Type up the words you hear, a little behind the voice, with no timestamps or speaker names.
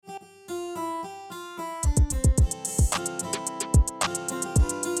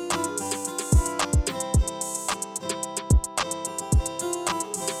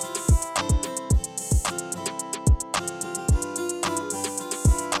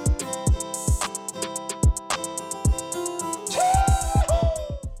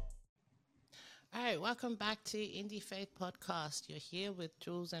welcome back to Indie Faith Podcast. You're here with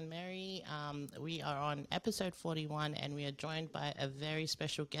Jules and Mary. We are on episode 41 and we are joined by a very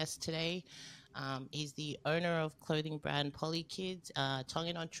special guest today. He's the owner of clothing brand Polykids,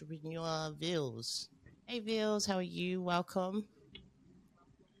 Tongan entrepreneur Vils. Hey Vils, how are you? Welcome.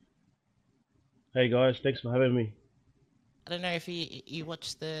 Hey guys, thanks for having me. I don't know if you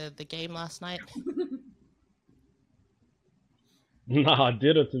watched the game last night. Nah, I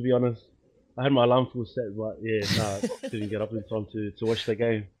did it to be honest. I had my alarm full set, but yeah, nah, didn't get up in time to watch the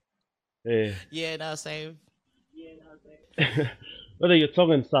game. Yeah. Yeah, no, same. Whether you're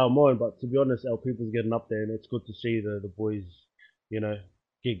talking Samoan, but to be honest, our people's getting up there, and it's good to see the boys, you know,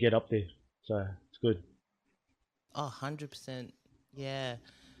 get up there. So it's good. Oh, 100%. Yeah.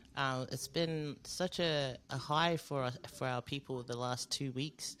 It's been such a high for our people the last 2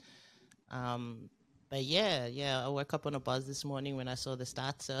 weeks. Um, but yeah, I woke up on a buzz this morning when I saw the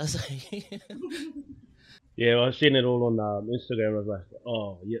stats. So I was like, Yeah, well, I've seen it all on Instagram. I was like,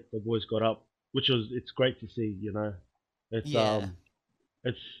 oh yeah, the boys got up, which was it's great to see. It's yeah, um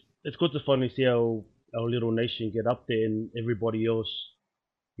it's it's good to finally see our little nation get up there and everybody else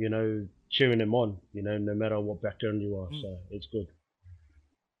cheering them on, no matter what background you are. mm, So it's good.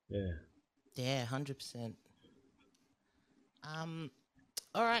 Yeah. yeah, 100%. Um,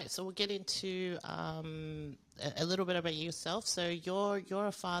 all right, so we'll get into a little bit about yourself. So you're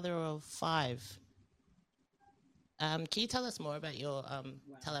a father of five. Can you tell us more about your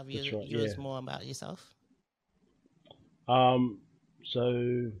tell our That's right. Yeah. viewers more about yourself? Um.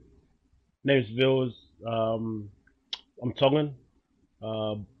 So name's Vils. I'm Tongan.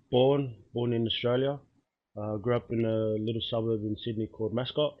 Uh, born in Australia. Grew up in a little suburb in Sydney called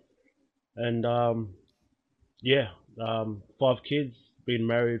Mascot, and yeah, 5 kids. Been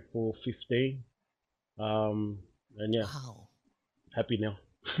married for 15. Um, and yeah, Wow. happy now.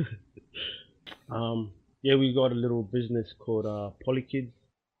 Yeah, we got a little business called Polykids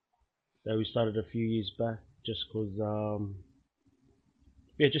that we started a few years back, just cause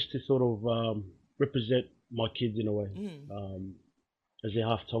yeah, just to sort of represent my kids in a way, Mm. um, as they're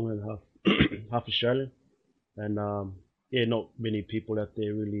half Tongan, half half Australian, and yeah, not many people out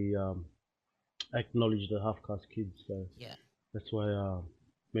there really acknowledge the half caste kids, so Yeah. that's why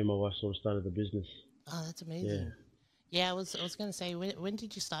me and my wife sort of started the business. Oh, that's Yeah. amazing. Yeah, I was gonna say when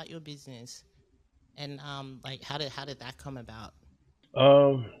did you start your business? And like how did that come about?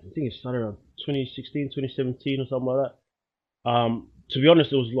 I think it started around 2016, 2017 or something like that. To be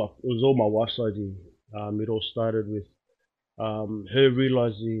honest, it was all my wife's idea. It all started with her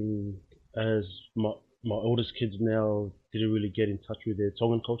realizing as my oldest kids now didn't really get in touch with their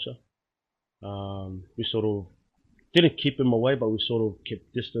Tongan culture. We sort of didn't keep them away, but we sort of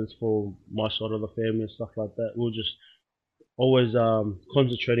kept distance for my side of the family and stuff like that. We were just always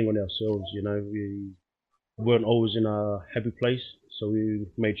concentrating on ourselves. We weren't always in a happy place, so we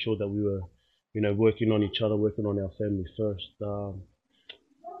made sure that we were, working on each other, working on our family first.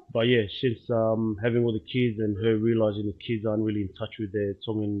 But yeah, since having all the kids and her realizing the kids aren't really in touch with their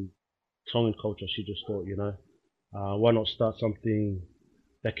Tongan culture, she just thought, why not start something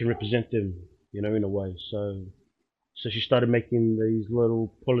that can represent them, in a way. So she started making these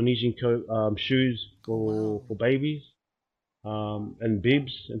little Polynesian shoes Oh for wow. babies, and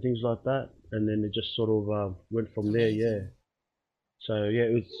bibs and things like that. And then it just sort of went from there. Yeah. Amazing. So yeah,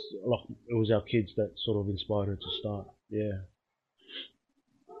 it was our kids that sort of inspired her to start. Yeah.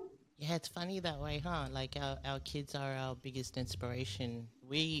 Yeah, it's funny that way, huh? Like our kids are our biggest inspiration.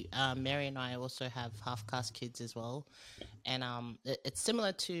 We, Mary and I also have half caste kids as well. And it's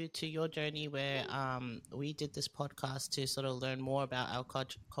similar to your journey where we did this podcast to sort of learn more about our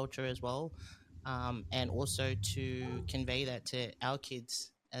culture as well, and also to convey that to our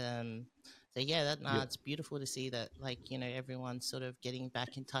kids. So yeah, that Yep. it's beautiful to see that everyone's sort of getting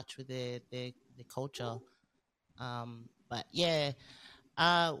back in touch with their culture. But yeah,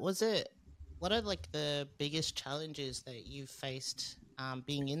 was it? What are like the biggest challenges that you've faced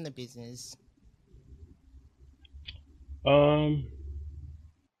being in the business? Um,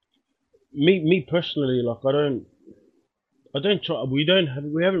 me personally, like I don't try. We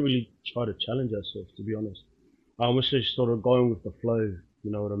haven't really tried to challenge ourselves, to be honest. We're just sort of going with the flow. You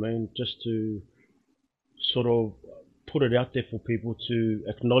know what I mean? Just to sort of put it out there for people to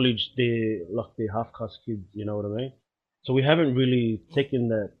acknowledge their half caste kids. You know what I mean? So we haven't really Mm, taken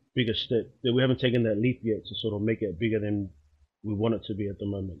that bigger step. We haven't taken that leap yet to sort of make it bigger than we want it to be at the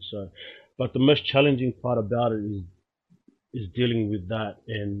moment. So, but the most challenging part about it is dealing with that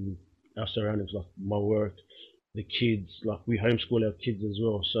and our surroundings, like my work, the kids. Like we homeschool our kids as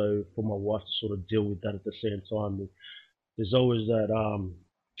well. So for my wife to sort of deal with that at the same time, there's always that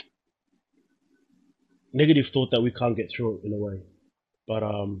negative thought that we can't get through it in a way. But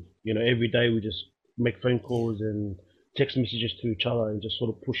every day we just make phone Yeah. calls and text messages to each other and just sort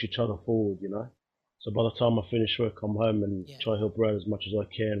of push each other forward. So by the time I finish work, come home and Yeah. try to help her out as much as I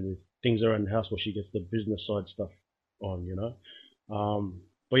can with things around the house while she gets the business side stuff on.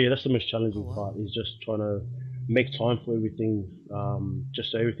 But yeah, that's the most Oh challenging wow. part is just trying to make time for everything,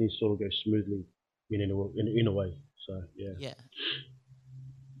 just so everything sort of goes smoothly in a way. So yeah. Yeah.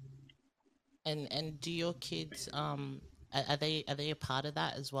 And do your kids are they a part of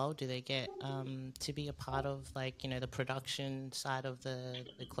that as well? Do they get to be a part of, like, the production side of the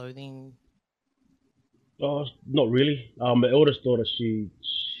clothing? Oh, not really. My eldest daughter, she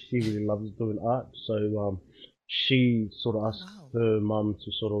really loves doing art, so she sort of Oh asked wow. her mum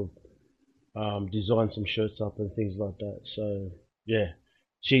to sort of design some shirts up and things like that. So yeah,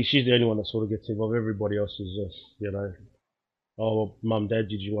 she's the only one that sort of gets involved. Everybody else is just oh, mum, dad,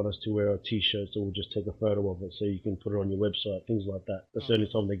 did you want us to wear a t-shirt? So we'll just take a photo of it so you can put it on your website, things like that. That's the only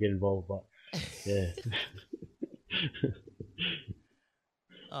Oh. time they get involved. But yeah,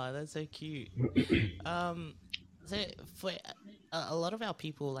 Oh, that's so cute. Um, so for a lot of our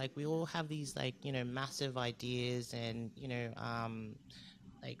people, like, we all have these, like, massive ideas, and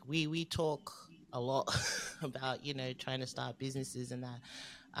like, we talk a lot about, trying to start businesses and that.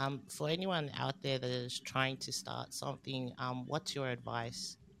 For anyone out there that is trying to start something, what's your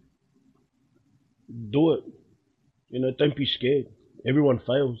advice? do it. Don't be scared. Everyone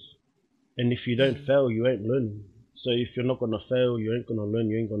fails. And if you don't Mm, fail, you ain't learning. So if you're not gonna fail, you ain't gonna learn.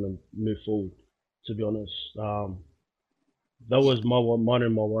 You ain't gonna move forward. To be honest, that yeah. was mine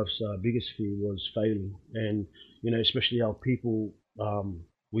and my wife's biggest fear was failing. And especially our people,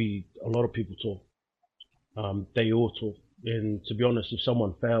 we a lot of people talk. They all talk. And to be honest, if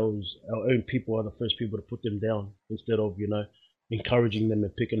someone fails, our own people are the first people to put them down instead of Yeah. encouraging them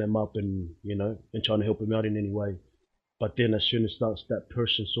and picking them up and trying to help them out in any way. But then as soon as that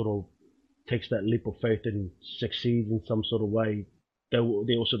person sort of takes that leap of faith and succeeds in some sort of way, they're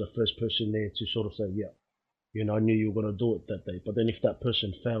also the first person there to sort of say, yeah, I knew you were going to do it that day. But then if that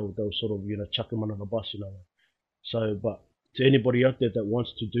person failed, they'll sort of, chuck them under the bus. So, but to anybody out there that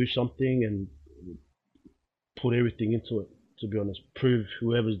wants to do something and put everything into it, to be honest, prove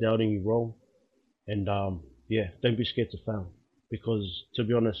whoever's doubting you wrong. And yeah, don't be scared to fail. Because to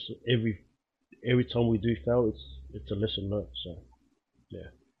be honest, every time we do fail, it's a lesson learned. So yeah.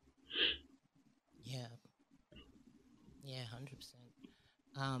 Yeah. Yeah. 100%.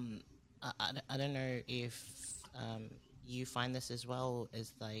 Um, I don't know if you find this as well,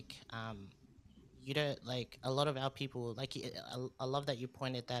 as like, you don't, like, a lot of our people, like, I love that you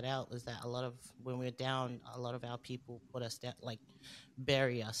pointed that out, is that a lot of, when we're down, a lot of our people put us down, like,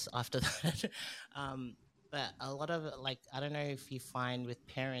 bury us after that. um but a lot of, like, I don't know if you find with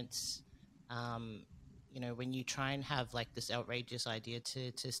parents, um when you try and have, like, this outrageous idea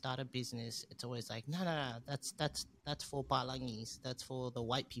to start a business, it's always like, no, no, no, that's for Palangis, that's for the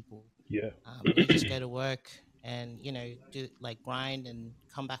white people. Yeah. You just go to work and, do, like, grind and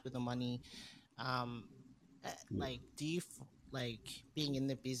come back with the money. um like, do you like, being in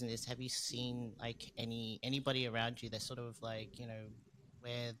the business, have you seen, like, anybody around you that sort of, like,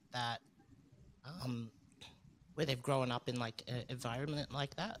 where that um where they've grown up in, like, an environment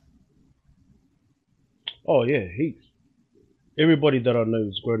like that? Oh yeah, heaps. Everybody that I know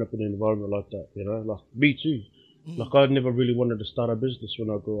is growing up in an environment like that. Like me too. Like Mm. I never really wanted to start a business when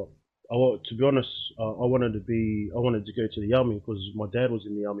I grew up. To be honest, I wanted to go to the army because my dad was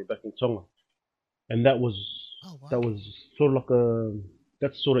in the army back in Tonga, and Oh that wow. was sort of like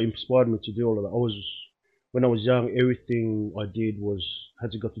that sort of inspired me to do all of that. When I was young, everything I did was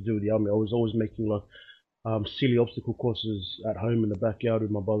had to got to do with the army. I was always making like silly obstacle courses at home in the backyard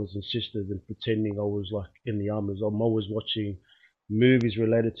with my brothers and sisters and pretending I was like in the army. I'm always watching movies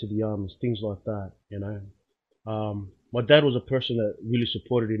related to the armies, things like that. My dad was a person that really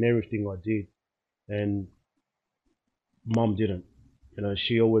supported in everything I did, and mum didn't.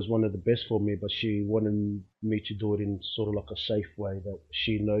 She always wanted the best for me, but she wanted me to do it in sort of like a safe way that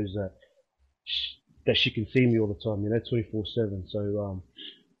she knows that she can see me all the time, 24/7. So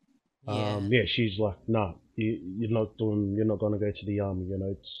Yeah. yeah, she's like, nah, you're not gonna go to the army.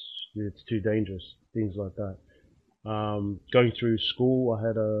 It's too dangerous. Things like that. Going through school, I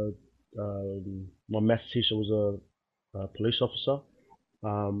had my maths teacher was a police officer,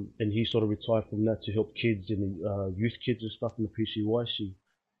 and he sort of retired from that to help kids in the youth kids and stuff in the PCYC.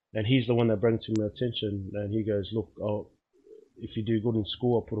 And he's the one that brought to my attention, and he goes, look, if you do good in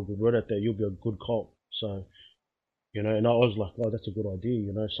school, I'll put a good word out there. You'll be a good cop. So and I was like, oh, that's a good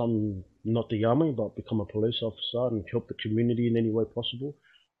idea. Something not the army, but become a police officer and help the community in any way possible.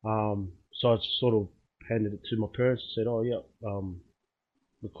 So I sort of handed it to my parents and said, oh yeah,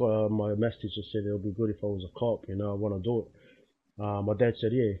 my maths teacher said it'll be good if I was a cop, I want to do it. My dad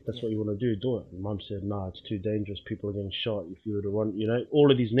said, yeah, if that's Yeah. what you want to do it. And Mum said, nah, it's too dangerous. People are getting shot if you were to run,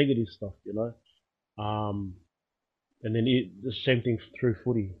 all of these negative stuff. Um, and then the same thing through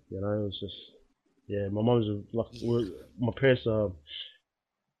footy, it was just, yeah, my mum's like, Yeah. my parents are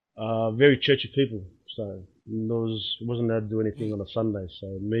very churchy people. So wasn't allowed to do anything Mm. on a Sunday. So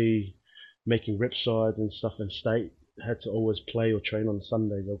me making rep sides and stuff in state had to always play or train on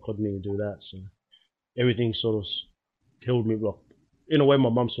Sundays. I couldn't even do that. So everything sort of held me, like, in a way, my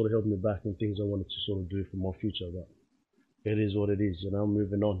mum sort of held me back in things I wanted to sort of do for my future. But it is what it is,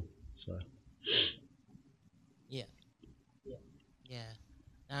 moving on. So Yeah. Yeah.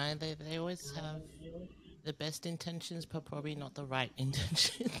 No, they always have the best intentions, but probably not the right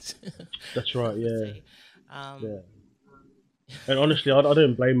intentions. that's I right. would Yeah, say. Um, yeah. And honestly, I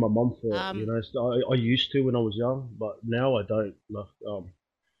don't blame my mum for it. um, I used to when I was young, but now I don't. Like,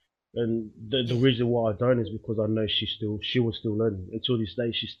 and the yeah, reason why I don't is because I know she was still learning. Until this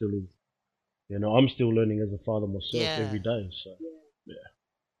day, she still is. I'm still learning as a father myself yeah, every day. So yeah,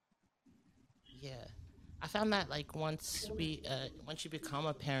 yeah. I found that like once you become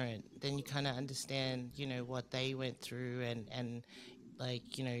a parent, then you kind of understand, what they went through, and like,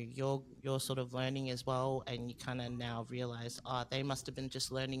 you're sort of learning as well, and you kind of now realize, oh, they must have been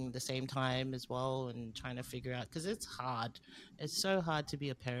just learning the same time as well, and trying to figure out, because it's hard. It's so hard to be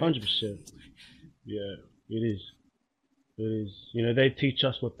a parent. 100%. Yeah, it is. It is. They teach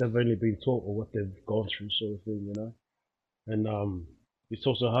us what they've only been taught or what they've gone through, sort of thing. And it's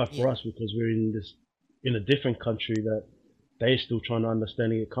also hard for Yeah. us because we're in a different country that they're still trying to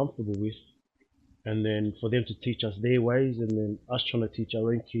understand and get comfortable with. And then for them to teach us their ways, and then us trying to teach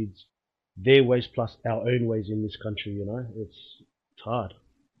our own kids their ways plus our own ways in this country, it's hard.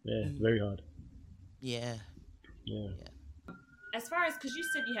 Yeah, Mm. very hard. Yeah. Yeah. Yeah. As far as, because you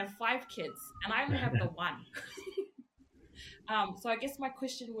said you have 5 kids and I only have the one. So I guess my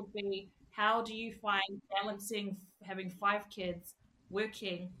question would be, how do you find balancing having 5 kids,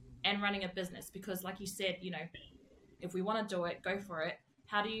 working, and running a business? Because like you said, if we want to do it, go for it.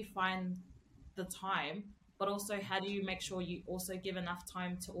 How do you find the time? But also, how do you make sure you also give enough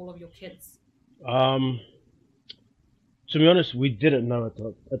time to all of your kids? Um, to be honest, we didn't know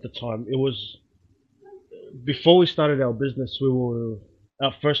at the time. It was before we started our business. We were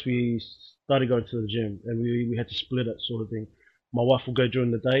at first we started going to the gym, and we had to split it, sort of thing. My wife will go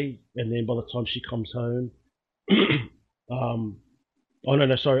during the day, and then by the time she comes home, um, oh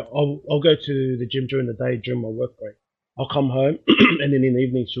no, sorry, I'll go to the gym during the day during my work break. I'll come home, and then in the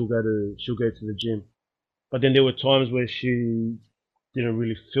evening she'll go to the gym. But then there were times where she didn't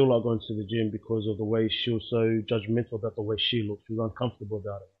really feel like going to the gym because of the way she was so judgmental about the way she looked. She was uncomfortable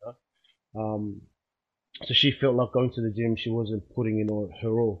about it. So she felt like going to the gym, she wasn't putting in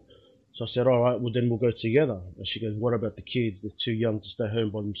her all. So I said, all right, well then we'll go together. And she goes, what about the kids? They're too young to stay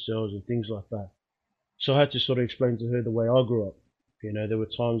home by themselves and things like that. So I had to sort of explain to her the way I grew up. There were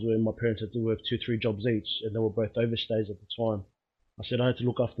times when my parents had to work 2, 3 jobs each, and they were both overstays at the time. I said I had to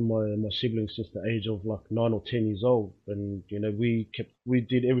look after my siblings since the age of like 9 or 10 years old, and we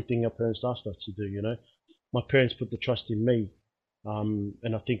did everything our parents asked us to do. My parents put the trust in me,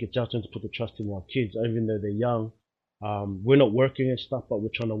 and I think it's our turn to put the trust in our kids, even though they're young. We're not working and stuff, but we're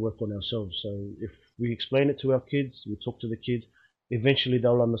trying to work on ourselves. So if we explain it to our kids, we talk to the kids, eventually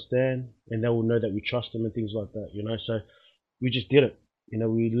they'll understand and they will know that we trust them and things like that. So we just did it.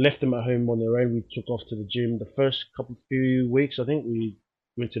 We left them at home on their own. We took off to the gym. The first few weeks, I think we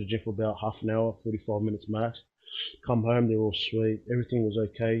went to the gym for about half an hour, 45 minutes max. Come home, they were all sweet. Everything was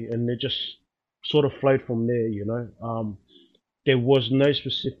okay. And it just sort of flowed from there. There was no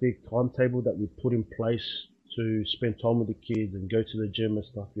specific timetable that we put in place to spend time with the kids and go to the gym and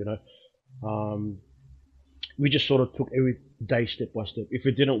stuff. Um, we just sort of took every day step by step. If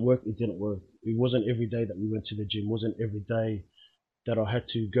it didn't work, it didn't work. It wasn't every day that we went to the gym. It wasn't every day that I had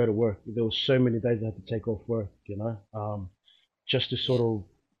to go to work. There were so many days I had to take off work, just to sort Yeah. of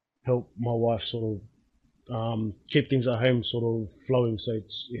help my wife sort of keep things at home sort of flowing, so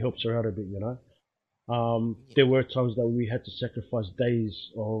it helps her out a bit. Yeah. There were times that we had to sacrifice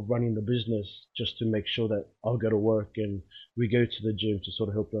days of running the business just to make sure that I'll go to work and we go to the gym to sort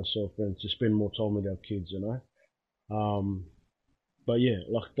of help ourselves and to spend more time with our kids. Um, but yeah,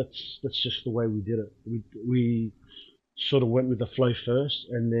 like that's just the way we did it. We sort of went with the flow first,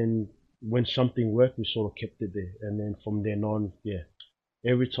 and then when something worked, we sort of kept it there, and then from then on, yeah,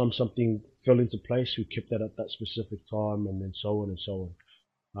 every time something fell into place, we kept that at that specific time, and then so on and so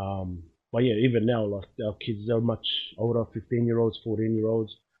on. But yeah, even now, like our kids are much older, 15-year-olds,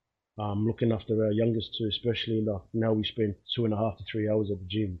 14-year-olds. looking after our youngest two, especially like now we spend 2.5 to 3 hours at the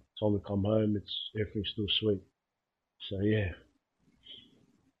gym. Time we come home, it's everything's still sweet. So yeah.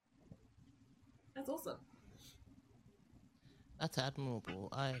 That's awesome. That's admirable.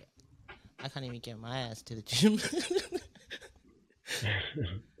 I can't even get my ass to the gym.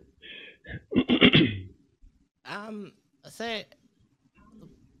 um. So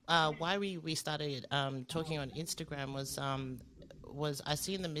why we started talking on Instagram was I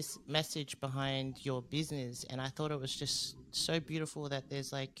seen the message behind your business, and I thought it was just so beautiful that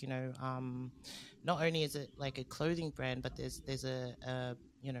there's like, not only is it like a clothing brand, but there's a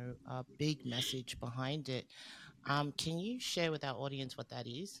a big message behind it. Can you share with our audience what that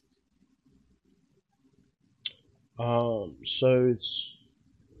is? um, so it's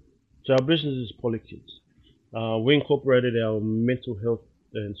so our business is Polykids. We incorporated our mental health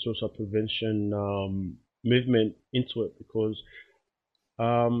and suicide prevention movement into it because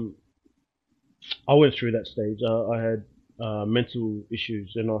um, I went through that stage. I had mental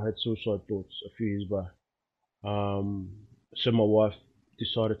issues and I had suicide thoughts a few years back. Um, so my wife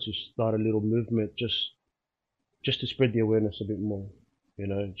decided to start a little movement just to spread the awareness a bit more. You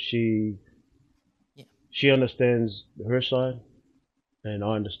know, Yeah. she understands her side and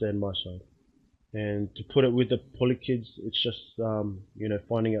I understand my side. And to put it with the poly kids, it's just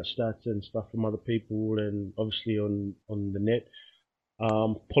finding out stats and stuff from other people and obviously on the net.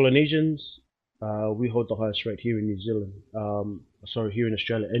 Polynesians, we hold the highest rate here in New Zealand. Sorry, here in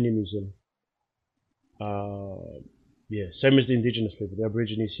Australia and in New Zealand. Uh, yeah, same as the indigenous people, the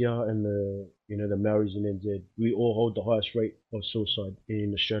Aborigines here and the Maoris in NZ. We all hold the highest rate of suicide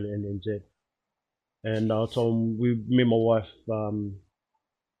in Australia and NZ. And I told me and my wife,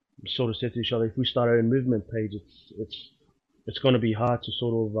 sort of said to each other, if we start a movement page, it's going to be hard to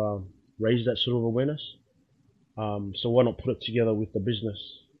sort of raise that sort of awareness. So why not put it together with the business?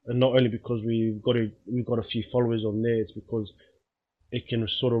 And not only because we've got a few followers on there, it's because it can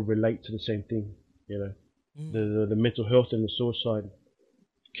sort of relate to the same thing. You know, Mm. the mental health and the suicide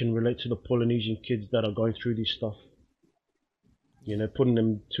can relate to the Polynesian kids that are going through this stuff. You Yeah. know, putting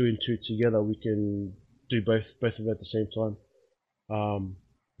them two and two together, we can do both of it at the same time. Um,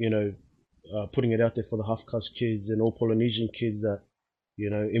 you know, putting it out there for the half caste kids and all Polynesian kids that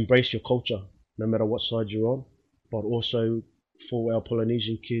embrace your culture no matter what side you're on, but also for our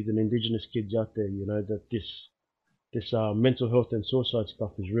Polynesian kids and indigenous kids out there, that this mental health and suicide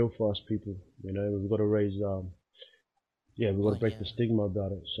stuff is real for us people. We've got to we've got Oh to break the yeah. stigma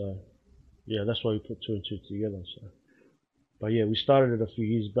about it. So yeah, that's why we put two and two together. So, but yeah, we started it a few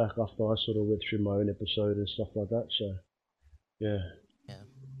years back after I sort of went through my own episode and stuff like that. So yeah. Yeah.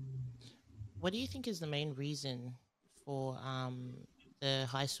 What do you think is the main reason for the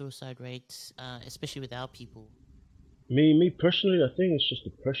high suicide rates, especially with our people? Me personally, I think it's just the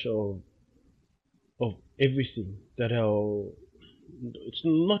pressure of everything that it's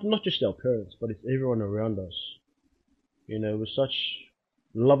not just our parents, but it's everyone around us. We're such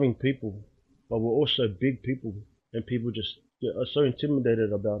loving people, but we're also big people, and people just are so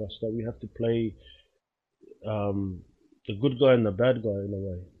intimidated about us that we have to play um, the good guy and the bad guy in a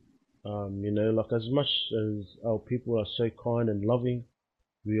way. Like as much as our people are so kind and loving,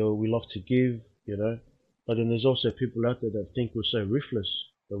 we love to give, but then there's also people out there that think we're so ruthless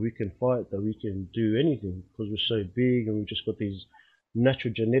that we can fight, that we can do anything because we're so big and we've just got these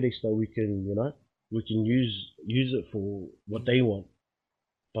natural genetics that we can use it for what they want.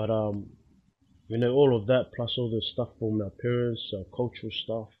 But all of that plus all the stuff from our parents, our cultural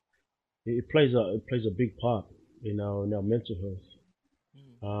stuff, it plays a big part in our mental health.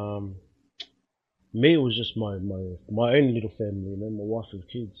 Mm. Me, it was just my own little family, my wife and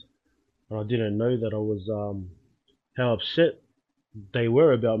kids, and I didn't know that I was how upset they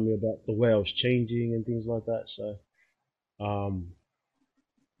were about me, about the way I was changing and things like that. So um,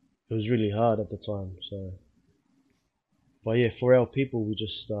 it was really hard at the time. So, but yeah, for our people, we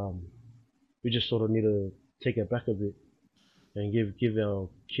just sort of need to take it back a bit and give our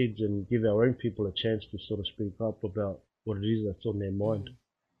kids and give our own people a chance to sort of speak up about what it is that's on their mind, Mm.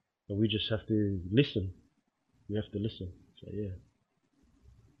 and we just have to listen. We have to listen. So yeah.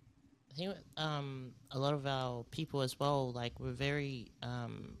 I think a lot of our people as well, like we're very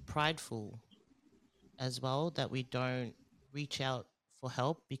prideful as well, that we don't reach out for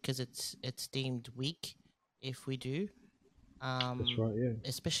help because it's deemed weak if we do. That's Um, right. Yeah.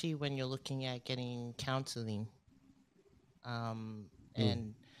 Especially when you're looking at getting counseling. Um, Mm.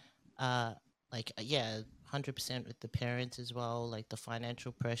 and yeah, 100% with the parents as well, like the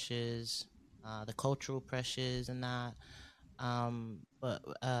financial pressures, the cultural pressures, and that. But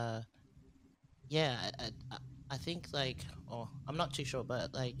yeah, I think like, or I'm not too sure,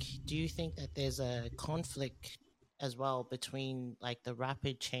 but like, do you think that there's a conflict as well between like the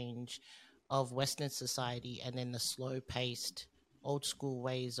rapid change of Western society and then the slow paced old school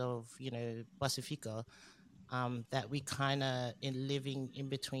ways of, Pacifica, that we kind of in living in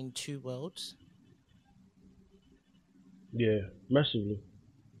between two worlds? Yeah, massively,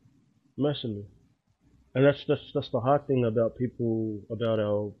 massively. And that's the hard thing about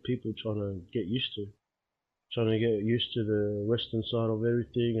our people trying to get used to, trying to get used to the Western side of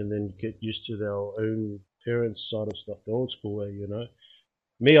everything, and then get used to their own parents' side of stuff, the old school way.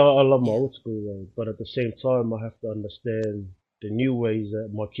 Me, I love my Yeah, old school way, but at the same time, I have to understand the new ways that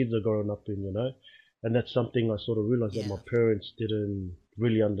my kids are growing up in. And that's something I sort of realized that my yeah, parents didn't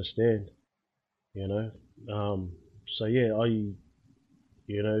really understand. You know, um, so yeah,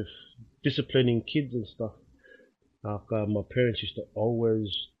 you know disciplining kids and stuff. Like, my parents used to always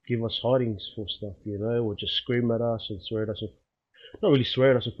give us hidings for stuff, or just scream at us and swear at us. Not really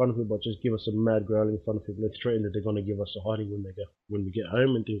swear at us in front of people, but just give us a mad growl in front of people and threaten that they're gonna give us a hiding when we get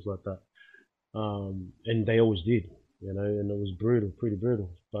home and things like that. And they always did, and it was brutal, pretty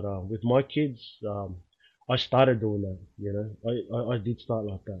brutal. But with my kids, I started doing that. I did start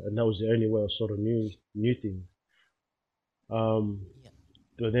like that, and that was the only way I sort of knew things. Um, yeah,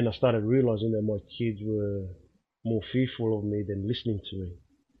 but then I started realizing that my kids were more fearful of me than listening to me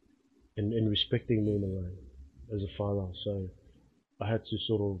and respecting me in a mm, way as a father. So I had to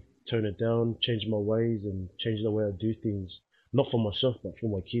sort of tone it down, change my ways, and change the way I do things, not for myself but for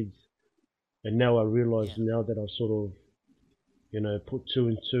my kids. And now I realize yeah, now that I've sort of put two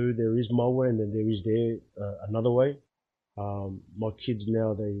and two. There is my way, and then there is another way. My kids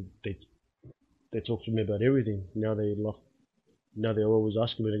now they talk to me about everything. Now they're always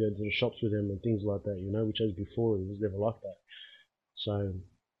asking me to go to the shops with them and things like that. Which as before it was never like that. So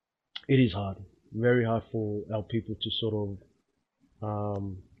it is hard, very hard for our people to sort of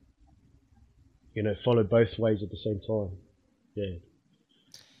follow both ways at the same time. Yeah,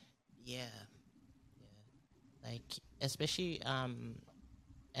 yeah, yeah. Like, especially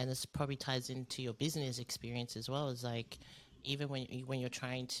and this probably ties into your business experience as well, is like, even when you're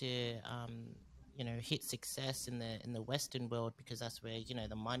trying to hit success in the Western world, because that's where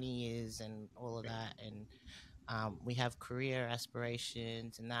the money is and all of that, and we have career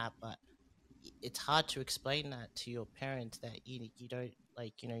aspirations and that, but it's hard to explain that to your parents that you don't,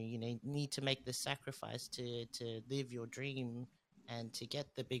 like, need to make the sacrifice to live your dream and to get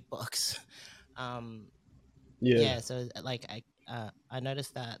the big bucks. um yeah, yeah, so like I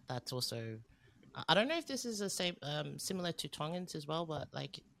noticed that that's also, I don't know if this is the same, similar to Tongans as well, but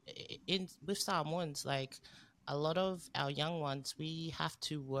like, in with Samoans, like, a lot of our young ones, we have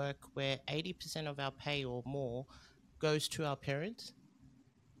to work where 80% of our pay or more goes to our parents.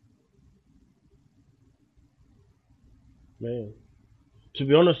 man. To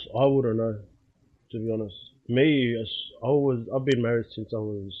be honest, I wouldn't know. To be honest, me, I've been married since I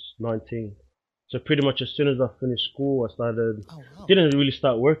was 19. So pretty much as soon as I finished school, I started. Oh wow. Didn't really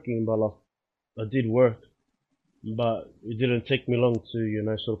start working, but like, I did work, but it didn't take me long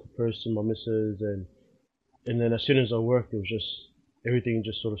to sort of propose to my missus, and then as soon as I worked, it was just everything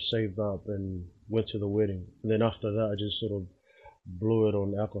just sort of saved up and went to the wedding. And then after that, I just sort of blew it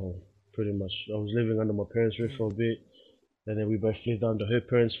on alcohol. Pretty much, I was living under my parents' roof for Mm, a bit, and then we both lived under her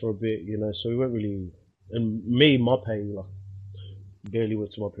parents for a bit. So we weren't really. And me, my pay like barely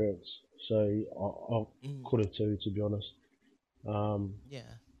went to my parents, so I mm, couldn't tell you, to be honest. Um,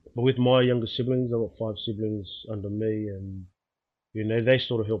 yeah. but with my younger siblings, I've got five siblings under me, and they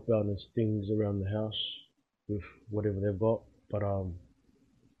sort of help out in things around the house with whatever they've got. But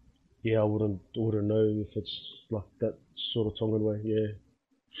yeah, I wouldn't know if it's like that sort of Tongan way. Yeah,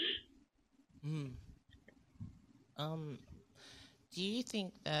 Mm. Um, do you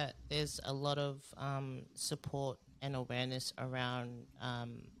think that there's a lot of support and awareness around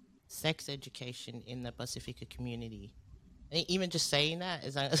sex education in the Pacifica community? Even just saying that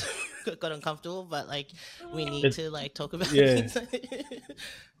is got uncomfortable, but like, we need it to like talk about yeah, things.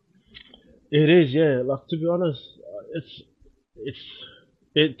 it is. Yeah, like to be honest, it's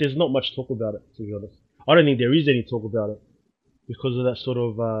there's not much talk about it. To be honest, I don't think there is any talk about it because of that sort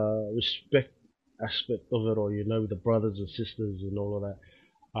of respect aspect of it, or with the brothers and sisters and all of that.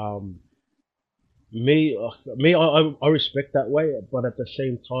 Um, I respect that way, but at the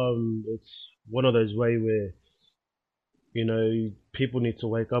same time, it's one of those way where people need to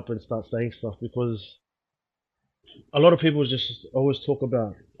wake up and start saying stuff because a lot of people just always talk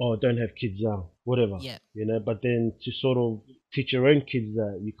about, oh, don't have kids now, whatever, Yeah. but then to sort of teach your own kids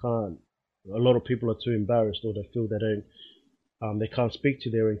that you can't, a lot of people are too embarrassed or they feel they can't speak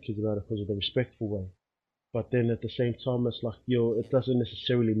to their own kids about it because of the respectful way. but then at the same time, it's like it Yeah. doesn't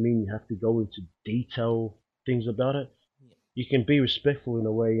necessarily mean you have to go into detail things about it. Yeah. You can be respectful in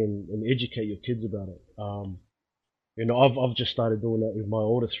a way and educate your kids about it. I've just started doing that with my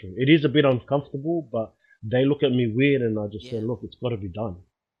older three. It is a bit uncomfortable, but they look at me weird, and I just say, Yeah. look, it's got to be done.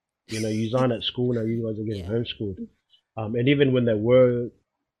 You aren't at school now. You guys are getting Yeah. homeschooled. And even when they were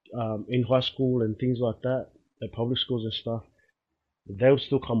in high school and things like that, at public schools and stuff, they would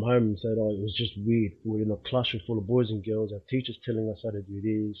still come home and say, "Oh, it was just weird. We're in a classroom full of boys and girls. Our teachers telling us how to do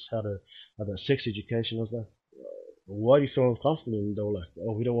this, how to about sex education." I was like, "Why do you feel uncomfortable?" And they were like,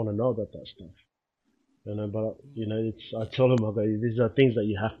 "Oh, we don't want to know about that stuff." But it's I Yeah. tell them, I go, "These are things that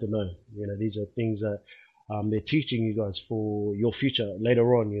you have to know. These are things that they're teaching you guys for your future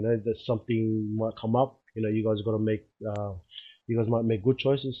later on. That something might come up. You guys got to make. You guys might make good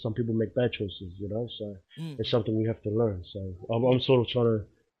choices. Some people make bad choices. So it's Mm. something we have to learn. So I'm sort of trying to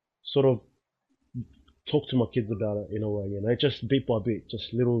sort of talk to my kids about it in a way, just bit by bit,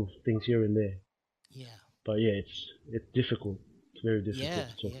 just little things here and there. Yeah. But yeah, it's difficult. It's very difficult Yeah.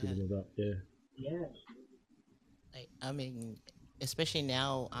 to talk to Yeah. them about. Yeah, Like, I mean, especially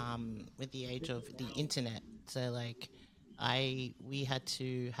now, with the age of the internet. So like, we had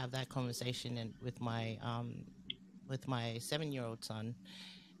to have that conversation and with my 7-year-old son,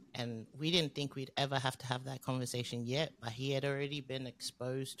 and we didn't think we'd ever have to have that conversation yet, but he had already been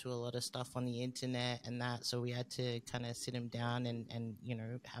exposed to a lot of stuff on the internet and that, so we had to kind of sit him down and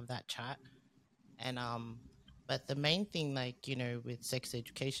have that chat. And but the main thing, like, with sex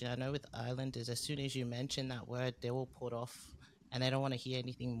education, I know with islanders, as soon as you mention that word, they will put off and they don't want to hear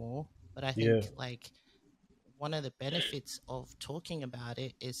anything more. But I yeah, think, like, one of the benefits of talking about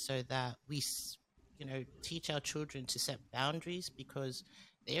it is so that teach our children to set boundaries, because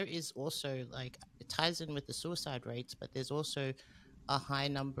there is also, like, it ties in with the suicide rates, but there's also a high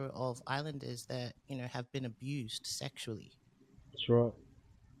number of islanders that have been abused sexually. that's right.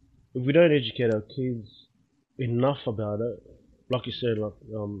 If we don't educate our kids enough about it, like you said, like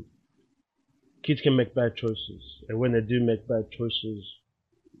kids can make bad choices, and when they do make bad choices,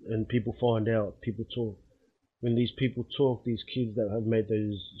 and people find out, people talk. When these people talk, these kids that have made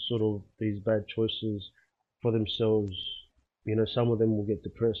these bad choices for themselves, some of them will get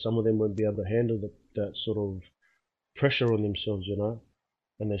depressed. Some of them won't be able to handle that sort of pressure on themselves,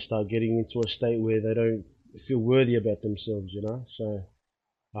 and they start getting into a state where they don't feel worthy about themselves. So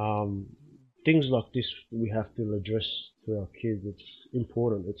things like this we have to address to our kids. It's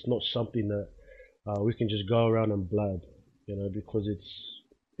important. It's not something that we can just go around and blab, because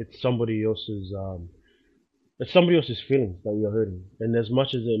it's somebody else's feelings that we are hurting. And as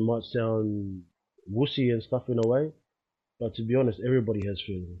much as it might sound wussy and stuff in a way, but to be honest, everybody has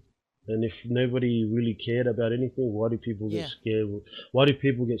feelings. And if nobody really cared about anything, why do people get Yeah. scared? Why do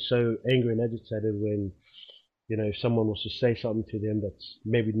people get so angry and agitated when, if someone was to say something to them that's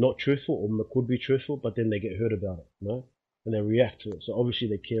maybe not truthful or could be truthful, but then they get hurt about it? And they react to it. So obviously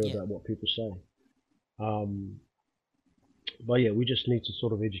they care Yeah. about what people say. Um, but yeah, we just need to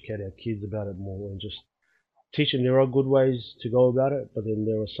sort of educate our kids about it more and just teach them there are good ways to go about it, but then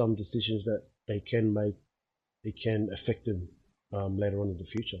there are some decisions that they can make. It can affect them later on in the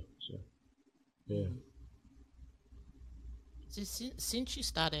future. So yeah, Mm. So since you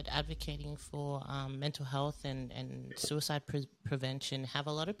started advocating for mental health and suicide prevention, have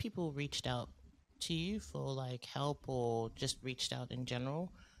a lot of people reached out to you for, like, help, or just reached out in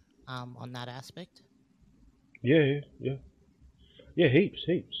general, on that aspect? yeah. Yeah, heaps.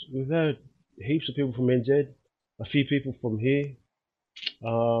 We've had heaps of people from NZ, a few people from here.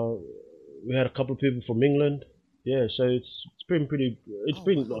 Uh, we had a couple of people from England. Yeah, so it's been pretty. It's Oh,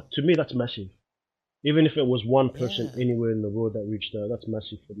 been wow. to me that's massive. Even if it was one person Yeah. anywhere in the world that reached out, that's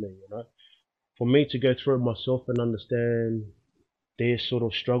massive for me. For me to go through it myself and understand their sort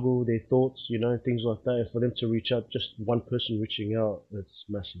of struggle, their thoughts, things like that, and for them to reach out, just one person reaching out, it's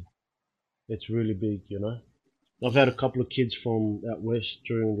massive. It's really big. I've had a Yeah. couple of kids from out west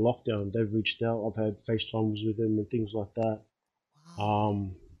during lockdown. They've reached out. I've had FaceTimes with them and things like that. Wow.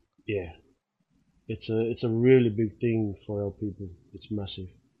 Um, yeah, it's a really big thing for our people. It's massive.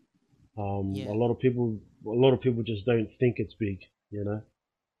 Yeah. A lot of people just don't think it's big.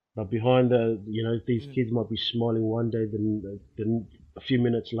 But behind these Mm. kids might be smiling one day, then a few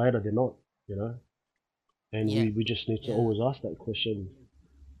minutes later they're not. You know, and Yeah. we just need to Yeah. always ask that question,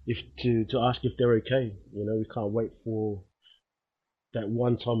 if to ask if they're okay. We can't wait for that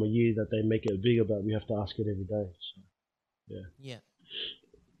one time a year that they make it big about. We have to ask it every day. So yeah, Yeah.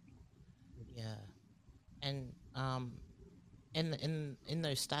 Yeah. And in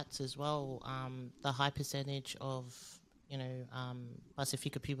those stats as well, the high percentage of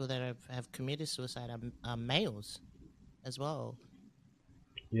Pacifica people that have committed suicide are males as well.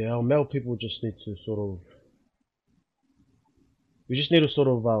 Yeah, our male people just need to we just need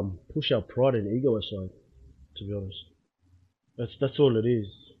to push our pride and ego aside. To be honest, that's all it is.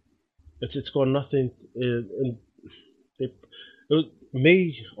 It's got nothing. And it was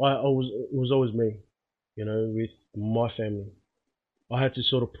me. I was it was always me. With my family, I had to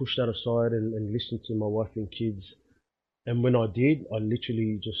sort of push that aside and listen to my wife and kids. And when I did, I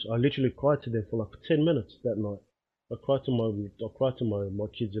literally cried to them for like 10 minutes that night. I cried to my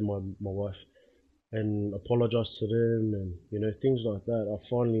kids and my wife, and apologized to them, and things like that.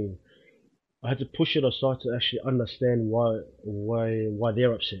 I had to push it aside to actually understand why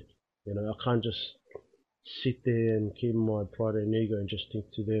they're upset. I can't just sit there and keep my pride and ego and just think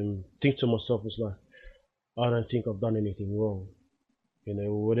to myself, it's like, I don't think I've done anything wrong.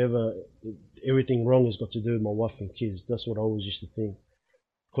 Whatever, everything wrong has got to do with my wife and kids. That's what I always used to think.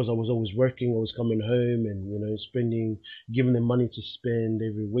 Because I was always working, I was coming home and, giving them money to spend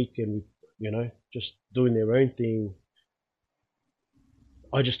every weekend, just doing their own thing.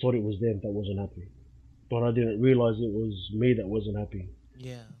 I just thought it was them that wasn't happy. But I didn't realize it was me that wasn't happy.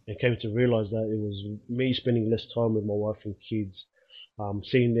 Yeah. And came to realize that it was me spending less time with my wife and kids,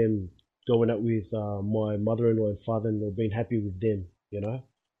 seeing them going out with my mother-in-law and father-in-law, being happy with them,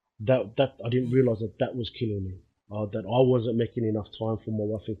 that I didn't realize that was killing me. That I wasn't making enough time for my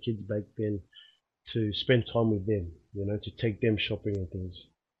wife and kids back then to spend time with them, to take them shopping and things.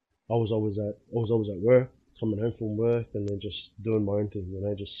 I was always at work, coming home from work, and then just doing my own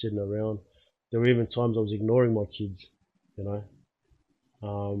thing, just sitting around. There were even times I was ignoring my kids, you know.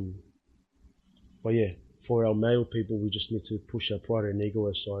 Um, but yeah, for our male people, we just need to push our pride and ego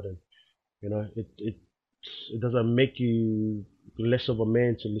aside, and it doesn't make you less of a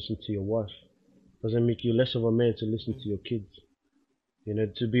man to listen to your wife. It doesn't make you less of a man to listen to your kids.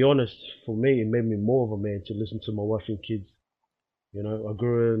 To be honest, for me, it made me more of a man to listen to my wife and kids. I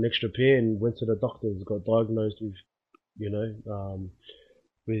grew an extra pair and went to the doctors, got diagnosed with, you know, um,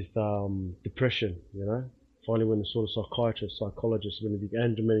 depression. Finally went to sort of psychiatrist, psychologist, went to the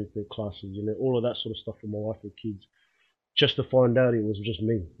angiometric classes, all of that sort of stuff for my wife and kids, just to find out it was just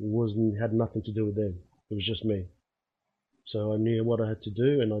me. It had nothing to do with them. It was just me. So I knew what I had to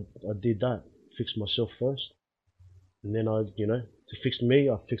do, and I did that. Fixed myself first, and then to fix me,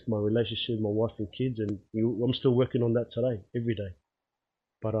 I fixed my relationship with my wife and kids, and I'm still working on that today, every day.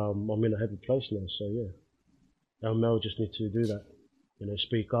 But I'm in a happy place now, so yeah. Our male just need to do that,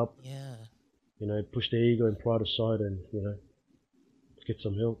 speak up, Yeah. Push their ego and pride aside, and get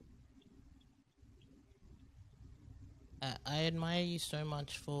some help. I admire you so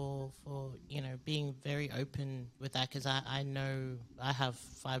much for being very open with that, because I know I have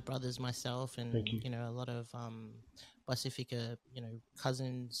 5 brothers myself, and Thank you. a lot of Pacifica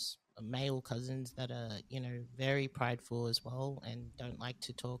cousins, male cousins that are very prideful as well, and don't like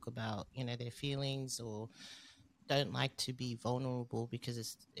to talk about their feelings, or don't like to be vulnerable,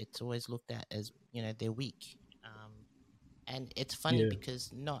 because it's always looked at as they're weak. And it's funny Yeah,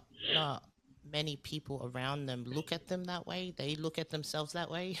 because not many people around them look at them that way. They look at themselves that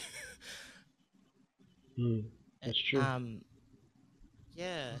way. Uh, that's true. um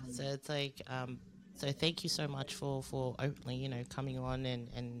yeah, so it's like so thank you so much for openly coming on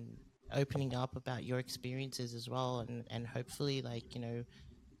and opening up about your experiences as well, and hopefully, like,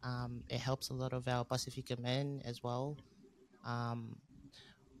 it helps a lot of our Pacifica men as well. um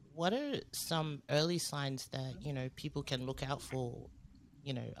what are some early signs that people can look out for?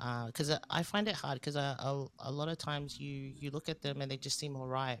 Because I find it hard, because a lot of times you look at them and they just seem all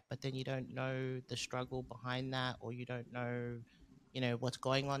right, but then you don't know the struggle behind that, or you don't know what's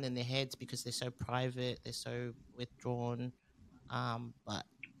going on in their heads, because they're so private, they're so withdrawn. But,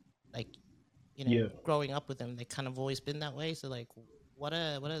 like, Yeah. growing up with them, they kind of always been that way. So, like, what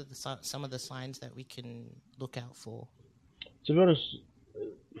are some of the signs that we can look out for? To be honest,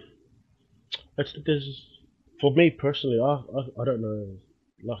 there's for me personally, I don't know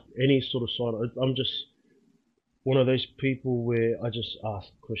like any sort of sign. I'm just one of those people where I just ask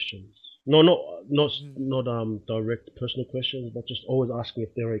questions. No, Mm. not direct personal questions, but just always asking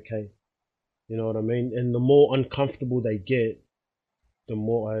if they're okay. You know what I mean? And the more uncomfortable they get, the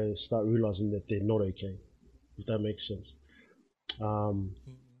more I start realizing that they're not okay. If that makes sense. Um,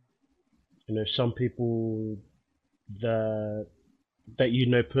 Mm. some people that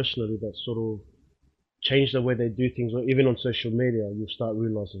personally that sort of change the way they do things, or even on social media, you'll start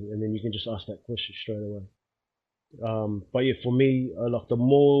realizing, and then you can just ask that question straight away. But yeah, for me, like the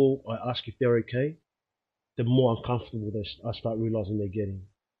more I ask if they're okay, the more uncomfortable I start realizing they're getting,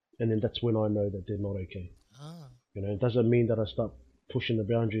 and then that's when I know that they're not okay. Ah. It doesn't mean that I start pushing the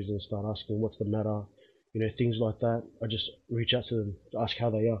boundaries and start asking what's the matter, things like that. I just reach out to them to ask how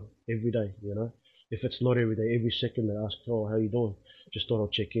they are every day. If it's not every day, every second they ask, oh, how you doing? Just thought I'll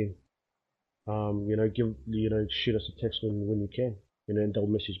check in. Shoot us a text when you can. And they'll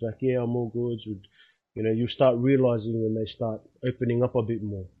message back, yeah, I'm all good. You start realizing when they start opening up a bit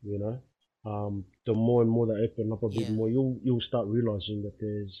more. The more and more they open up a bit Yeah. more, you'll start realizing that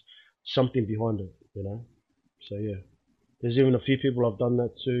there's something behind it. So yeah, there's even a few people I've done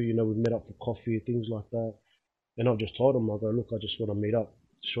that too. We've met up for coffee, things like that, and I've just told them, I go, look, I just want to meet up.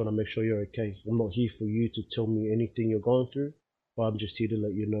 Just want to make sure you're okay. I'm not here for you to tell me anything you're going through, but I'm just here to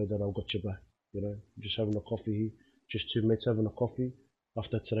let you know that I've got your back. Just having a coffee here, just two mates having a coffee.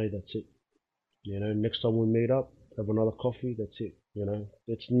 After today, that's it. Next time we meet up, have another coffee. That's it.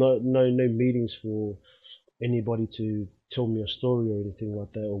 It's no meetings for anybody to tell me a story or anything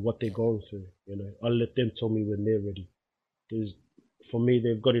like that or what they're going through. I'll let them tell me when they're ready. Because for me,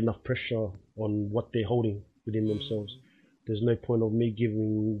 they've got enough pressure on what they're holding within themselves. There's no point of me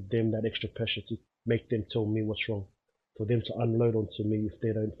giving them that extra pressure to make them tell me what's wrong. For them to unload onto me if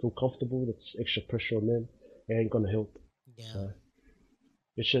they don't feel comfortable, that's extra pressure on them. It ain't gonna help. Yeah.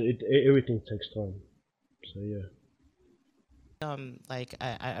 So everything takes time. So yeah. Like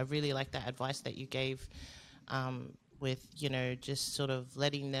I really like that advice that you gave, with just sort of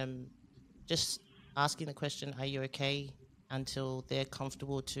letting them, just asking the question, are you okay, until they're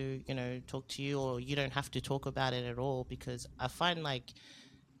comfortable to talk to you, or you don't have to talk about it at all, because I find, like,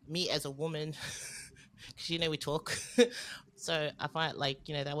 me as a woman, because we talk. So I find, like,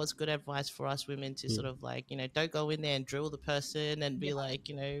 that was good advice for us women to sort of, like, don't go in there and drill the person and be like,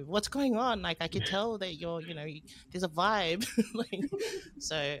 what's going on, like, I can tell that you're, there's a vibe. Like,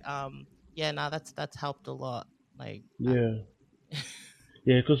 so yeah, no, that's helped a lot, like. Yeah.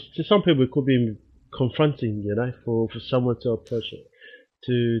 Yeah, because to some people it could be confronting, for someone to approach it,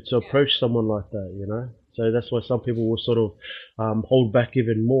 to approach someone like that. So that's why some people will sort of hold back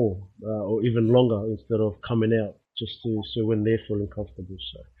even more or even longer instead of coming out just to so when they're feeling comfortable.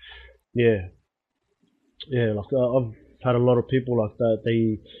 So yeah, yeah, like I've had a lot of people like that.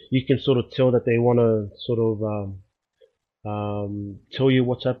 You can sort of tell that they want to sort of tell you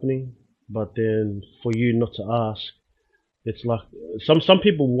what's happening, but then for you not to ask, it's like some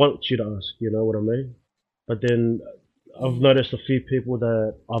people want you to ask, you know what I mean? But then I've noticed a few people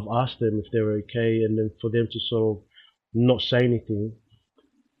that I've asked them if they're okay, and then for them to sort of not say anything,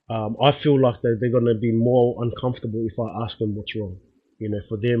 I feel like they're gonna be more uncomfortable if I ask them what's wrong.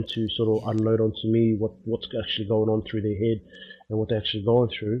 For them to sort of unload onto me what's actually going on through their head and what they're actually going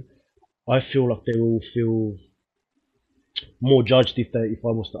through. I feel like they will feel more judged if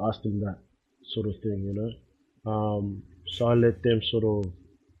I was to ask them that sort of thing. So I let them sort of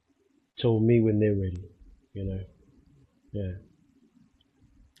tell me when they're ready. Yeah.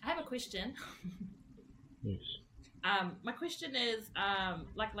 I have a question. Yes. My question is,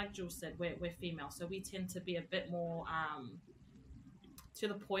 like Jules said, we're female, so we tend to be a bit more to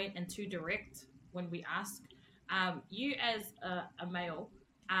the point and too direct when we ask. You as a male,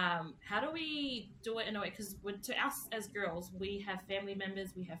 how do we do it in a way? Because to us as girls, we have family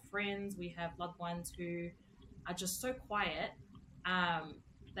members, we have friends, we have loved ones who are just so quiet,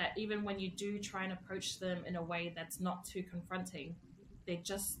 that even when you do try and approach them in a way that's not too confronting, they're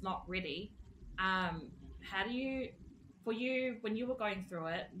just not ready. How do you, for you, when you were going through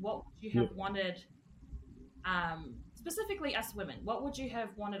it, what would you Yeah. have wanted, specifically us women, what would you have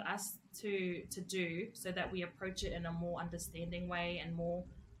wanted us to do so that we approach it in a more understanding way and more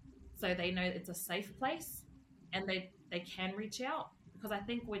so they know it's a safe place and they can reach out? Because I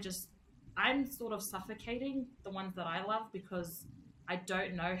think I'm sort of suffocating the ones that I love because I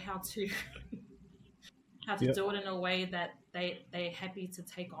don't know how to how to Yeah. do it in a way that they're happy to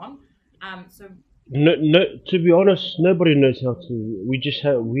take on. So No, no. To be honest, nobody knows how to.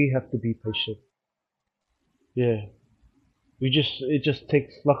 We have to be patient. Yeah. It just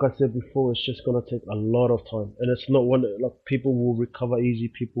takes, like I said before, it's just gonna take a lot of time, and it's not one like people will recover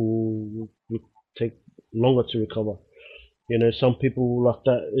easy. People will take longer to recover. Some people like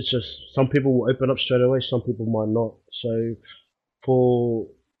that. It's just some people will open up straight away. Some people might not. So for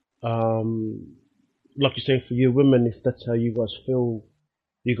um, like you're saying, for you women, if that's how you guys feel,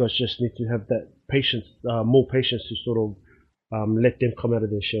 you guys just need to have that patience, more patience to sort of let them come out of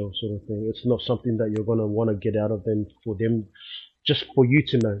their shell, sort of thing. It's not something that you're gonna want to get out of them for them, just for you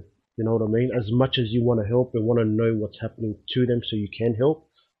to know. You know what I mean? As much as you want to help and want to know what's happening to them, so you can help,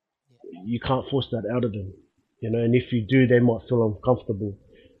 you can't force that out of them. And if you do, they might feel uncomfortable,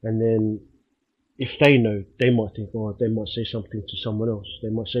 and then if they know, they might think, oh, they might say something to someone else. They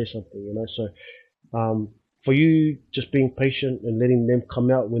might say something. So for you just being patient and letting them come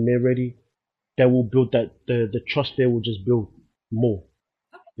out when they're ready, that will build that the trust there will just build more.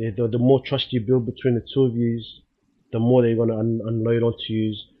 The more trust you build between the two of you, the more they're gonna unload onto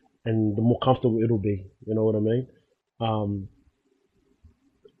you, and the more comfortable it'll be. You know what I mean? Um,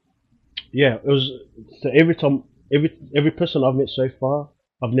 yeah, it was. So every time, every person I've met so far,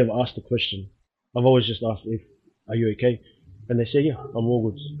 I've never asked a question. I've always just asked if, "Are you okay?" And they say, "Yeah, I'm all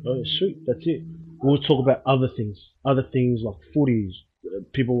good." Oh, sweet, that's it. We'll talk about other things like footies.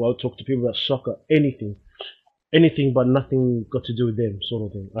 People, I'll talk to people about soccer, anything, but nothing got to do with them, sort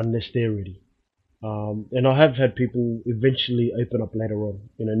of thing, unless they're ready. And I have had people eventually open up later on,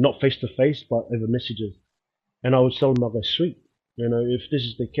 not face to face, but over messages. And I would tell them, I go, sweet, if this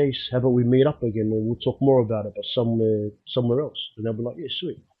is the case, how about we meet up again and we'll talk more about it, but somewhere else. And they'll be like, yeah,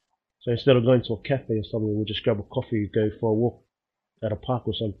 sweet. So instead of going to a cafe or something, we'll just grab a coffee, go for a walk at a park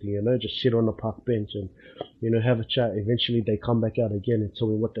or something, just sit on a park bench and, have a chat. Eventually they come back out again and tell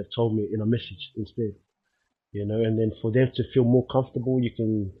me what they've told me in a message instead, and then for them to feel more comfortable, you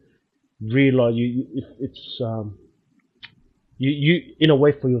can realize you in a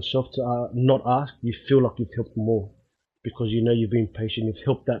way for yourself to not ask, you feel like you've helped more because you've been patient, you've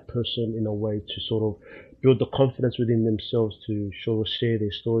helped that person in a way to sort of build the confidence within themselves to sort of share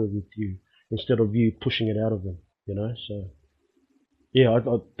their story with you instead of you pushing it out of them. So yeah,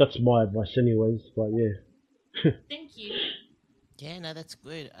 that's my advice anyways, but yeah. Thank you. Yeah, no, that's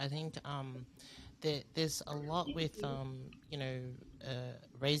good. I think there's a lot with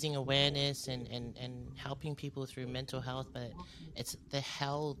raising awareness and helping people through mental health, but it's the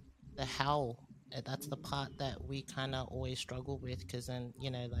how that's the part that we kind of always struggle with, because then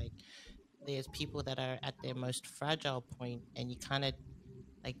like there's people that are at their most fragile point and you kind of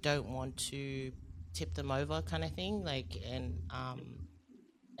like don't want to tip them over kind of thing, like, and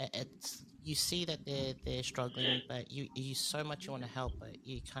it's you see that they're struggling, but you so much you want to help, but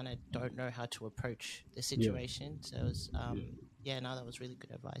you kind of don't know how to approach the Yeah, situation. So it was yeah. yeah, no, that was really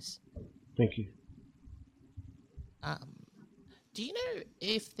good advice. Thank you. um do you know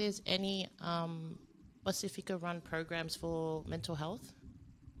if there's any Pacifica run programs for mental health?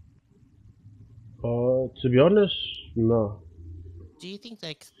 To be honest, no. Do you think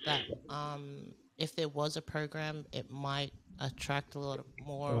like that if there was a program, it might attract a lot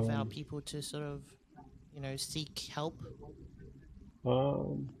more of our um, people to sort of seek help?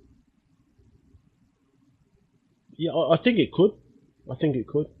 um, yeah, I think it could. I think it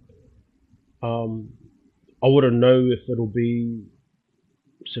could. Um, I wouldn't know if it'll be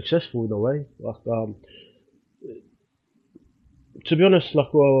successful in a way. Like, to be honest, like,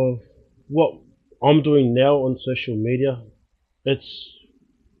 what I'm doing now on social media, it's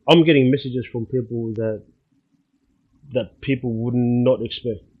I'm getting messages from people that people would not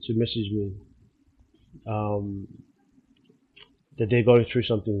expect to message me. Um, that they're going through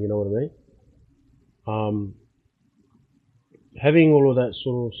something. You know what I mean? Um, having all of that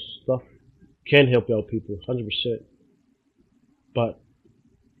sort of stuff can help out people, 100%. But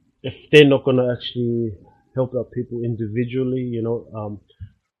if they're not gonna actually help out people individually, I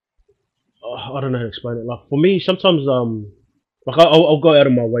don't know how to explain it. Like for me, sometimes like I'll go out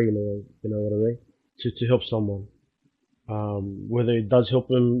of my way, you know what I mean, to help someone. Whether it does help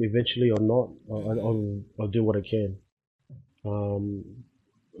them eventually or not, Mm-hmm. I'll do what I can. Um,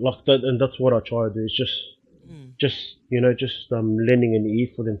 like that, and that's what I try to do. It's Mm. just lending an ear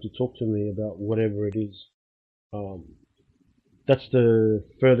for them to talk to me about whatever it is. Um, that's the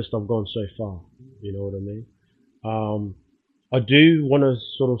furthest I've gone so far. You know what I mean? Um, I do want to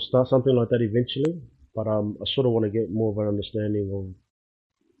sort of start something like that eventually, but I sort of want to get more of an understanding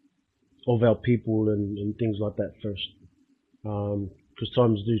of our people and things like that first. Because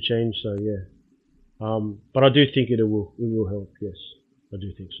times do change, so yeah. But I do think it will help. Yes, I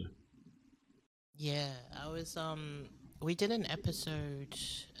do think so. Yeah, I was we did an episode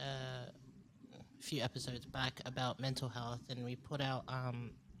a few episodes back about mental health, and we put out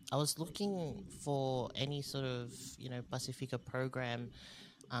I was looking for any sort of Pacifica program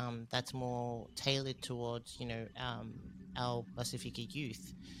that's more tailored towards our Pacifica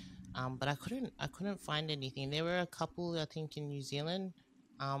youth. But I couldn't find anything. There were a couple, I think, in New Zealand,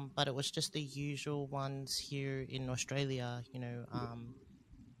 but it was just the usual ones here in Australia.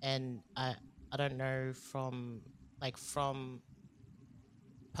 And I don't know from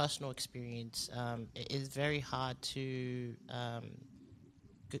personal experience, it is very hard to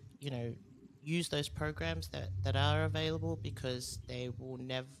you know use those programs that are available, because they will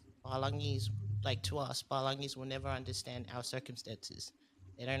never Balangis, like, to us, Balangis will never understand our circumstances.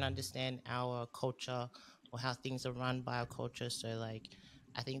 They don't understand our culture or how things are run by our culture. So, like,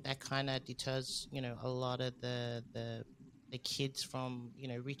 I think that kind of deters, a lot of the kids from,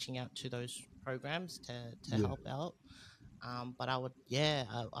 reaching out to those programs to Yeah, help out. But I would, yeah,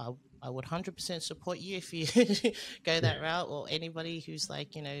 I would 100% support you if you go that route, or anybody who's like,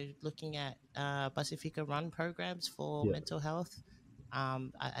 looking at Pacifica Run programs for yeah, mental health.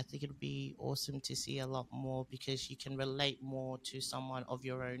 I think it would be awesome to see a lot more, because you can relate more to someone of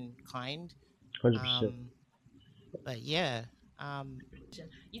your own kind. 100%. Um, but yeah, um,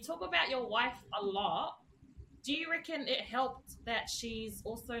 You talk about your wife a lot. Do you reckon it helped that she's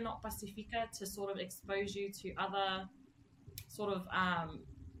also not Pacifica to sort of expose you to other sort of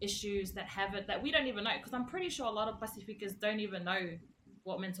issues that have it that we don't even know? Because I'm pretty sure a lot of Pacificas don't even know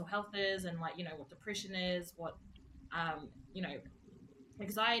what mental health is, and like what depression is, what um, you know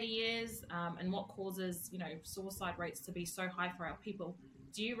anxiety is, and what causes suicide rates to be so high for our people.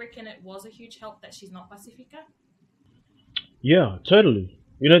 Do you reckon it was a huge help that she's not Pacifica? Yeah, totally.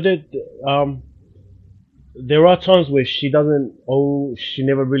 There are times where she doesn't. Oh, she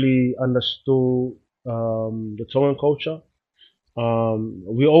never really understood the Tongan culture.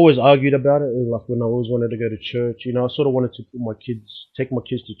 We always argued about it. Like when I always wanted to go to church, I sort of wanted to take my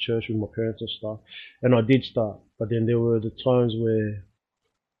kids to church with my parents and stuff, and I did start. But then there were the times where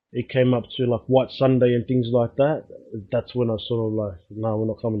it came up to like White Sunday and things like that. That's when I sort of like, no, we're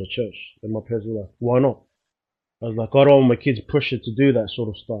not coming to church. And my parents were like, why not? I was like, I don't want my kids pressure to do that sort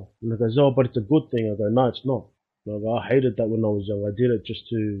of stuff. And they goes, oh, but it's a good thing. I go, no, it's not. Like, I hated that when I was young. I did it just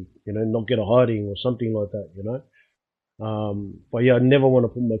to, not get a hiding or something like that. But yeah, I never want to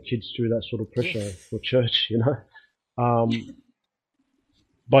put my kids through that sort of yeah, pressure for church.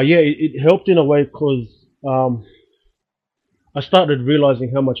 But yeah, it helped in a way because um, I started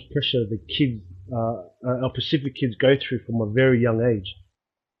realizing how much pressure the kids, our Pacific kids go through from a very young age.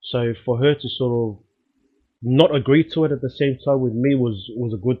 So for her to sort of not agree to it at the same time with me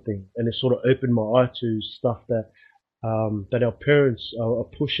was a good thing, and it sort of opened my eye to stuff that our parents are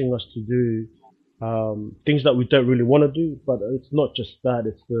pushing us to do, things that we don't really want to do. But it's not just that;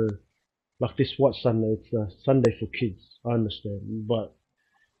 it's the like this White Sunday. It's a Sunday for kids. I understand, but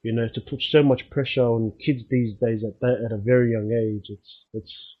to put so much pressure on kids these days at a very young age,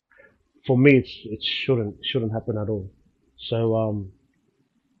 it's for me, it shouldn't happen at all. So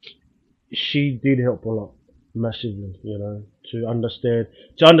she did help a lot, massively, to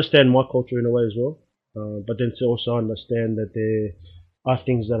understand my culture in a way as well. But then to also understand that there are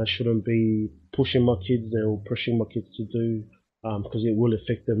things that I shouldn't be pushing my kids or pushing my kids to do, because it will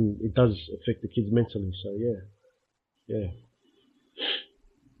affect them. It does affect the kids mentally. So yeah, yeah,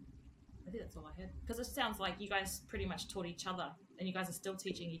 I think that's all I had, because it sounds like you guys pretty much taught each other, and you guys are still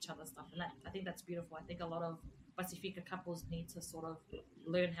teaching each other stuff, and that I think that's beautiful. I think a lot of Pacifica couples need to sort of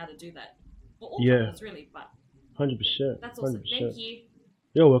learn how to do that. Well, all yeah, couples really, but 100%, that's awesome. hundred Thank percent. you.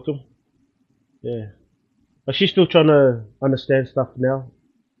 You're welcome. Yeah, but she's still trying to understand stuff now,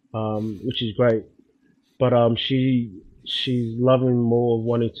 which is great. But she's loving more of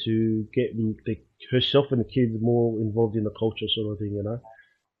wanting to get herself and the kids more involved in the culture sort of thing.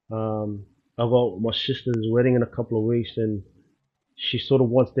 I've got my sister's wedding in a couple of weeks, and she sort of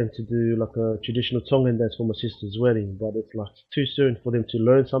wants them to do like a traditional Tongan dance for my sister's wedding, but it's like too soon for them to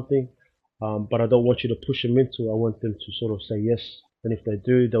learn something. But I don't want you to push them into it. I want them to sort of say yes, and if they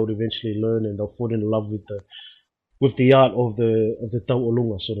do, they'll eventually learn and they'll fall in love with the art of the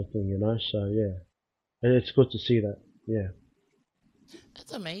Taulunga sort of thing. So yeah, and it's good to see that. Yeah.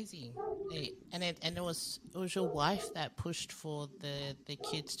 that's amazing. Hey, and it was your wife that pushed for the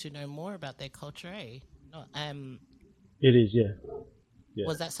kids to know more about their culture, eh? No, It is, yeah, yeah.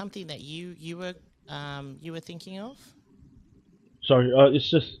 was that something that you were thinking of? Sorry, it's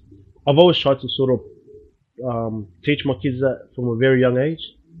just I've always tried to sort of teach my kids that from a very young age,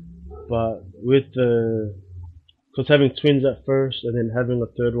 but because having twins at first and then having a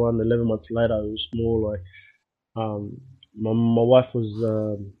third one 11 months later, it was more like my wife was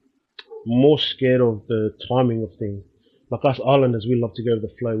more scared of the timing of things. Like us islanders, we love to go with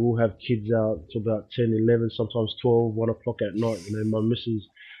the flow. We'll have kids out till about 10, 11, sometimes 12, 1 o'clock at night.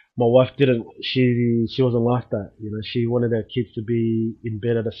 My wife didn't, she wasn't like that. She wanted our kids to be in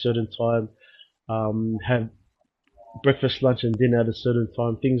bed at a certain time, have breakfast, lunch, and dinner at a certain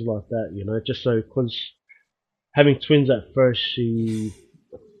time, things like that. Just so, because having twins at first, she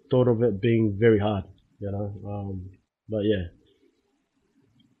thought of it being very hard. But yeah.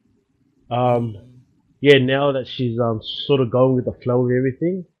 Um, Mm. yeah, now that she's sort of going with the flow of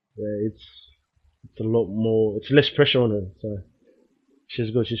everything, yeah, it's a lot more. It's less pressure on her, so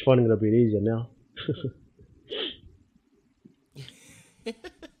she's good. She's finding it a bit easier now.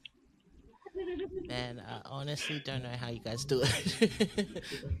 Man, honestly don't know how you guys do it.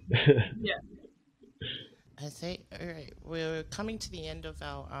 Yeah. I say, all right, we're coming to the end of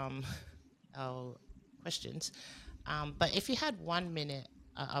our questions. But if you had 1 minute,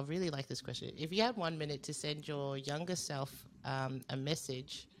 I really like this question. If you had 1 minute to send your younger self a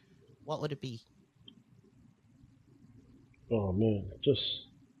message, what would it be? Oh man, just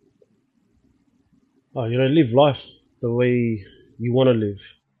live life the way you want to live,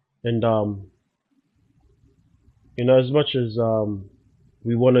 and as much as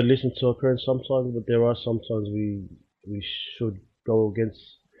we want to listen to our parents sometimes, but there are sometimes we should go against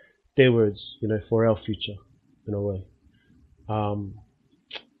their words, for our future, in a way. Um,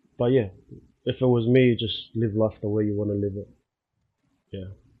 but yeah, if it was me, just live life the way you want to live it.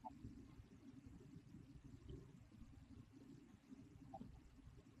 Yeah.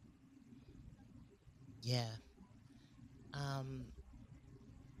 Yeah. Um,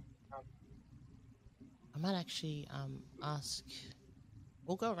 I might actually ask.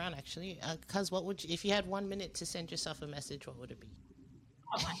 We'll go around actually. Cause what would you, if you had 1 minute to send yourself a message? What would it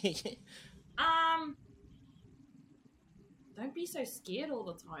Oh, nice. be? Don't be so scared all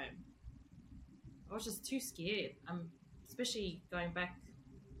the time. I was just too scared. Especially going back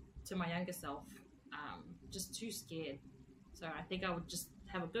to my younger self. Just too scared. So I think I would just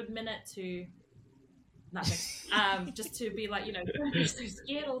have a good minute to nothing. Just to be like, don't be so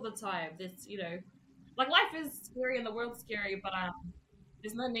scared all the time. That's like life is scary and the world's scary, but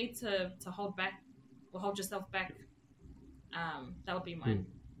there's no need to hold back or hold yourself back. That would be mine.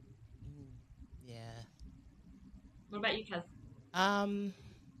 Mm, yeah. What about you, Kaz? Um,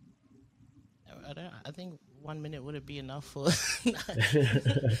 I don't. I think 1 minute wouldn't be enough for.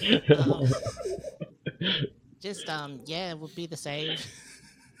 um, just yeah, it would be the same.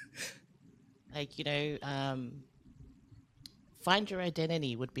 Like find your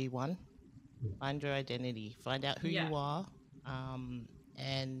identity would be one. Find your identity. Find out who Yeah. you are,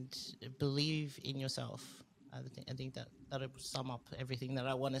 and believe in yourself. I think that that'll sum up everything that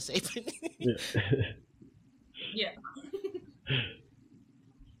I want to say. Yeah. Yeah.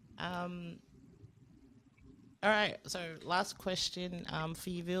 um. All right. So, last question for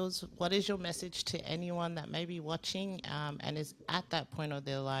you, Vils. What is your message to anyone that may be watching and is at that point of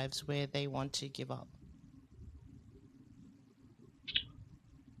their lives where they want to give up?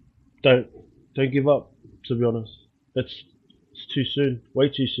 don't don't give up. To be honest, it's too soon. Way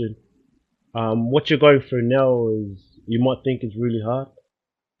too soon. What you're going through now is you might think it's really hard,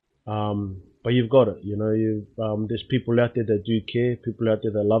 but you've got it. There's people out there that do care. People out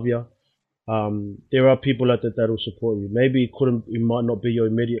there that love you. There are people out there that will support you. Maybe it might not be your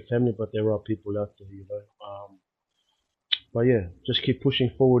immediate family, but there are people out there. But yeah, just keep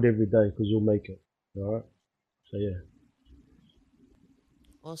pushing forward every day because you'll make it. All right. So yeah.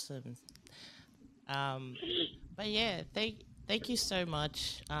 Awesome. But yeah, thank you so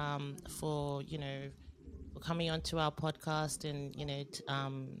much for for coming onto our podcast and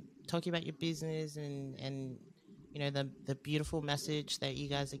talking about your business and the beautiful message that you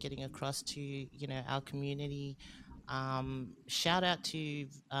guys are getting across to our community. Shout out to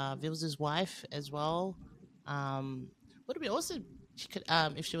Vills's wife as well. Would it be awesome she could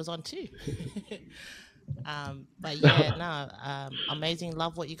if she was on too. But yeah, no, amazing.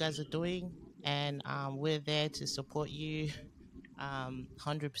 Love what you guys are doing, and we're there to support you.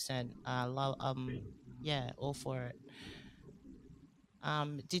 100%. Love. Yeah, all for it.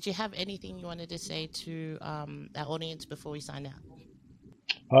 Did you have anything you wanted to say to our audience before we sign out?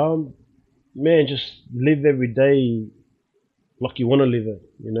 Man, just live every day like you want to live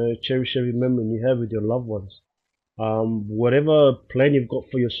it. Cherish every memory you have with your loved ones. Whatever plan you've got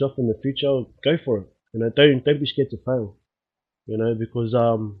for yourself in the future, go for it. Don't be scared to fail. Because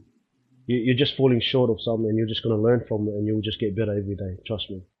you're just falling short of something, and you're just gonna learn from it, and you'll just get better every day. Trust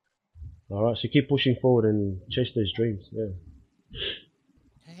me. All right, so keep pushing forward and chase those dreams. Yeah.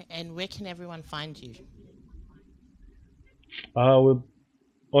 Okay, and where can everyone find you? We're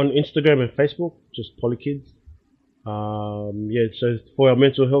on Instagram and Facebook, just Polykids. Yeah, so for our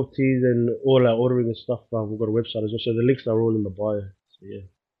mental health teas and all our ordering and stuff, we've got a website as well. So the links are all in the bio. So yeah.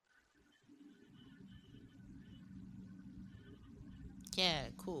 Yeah,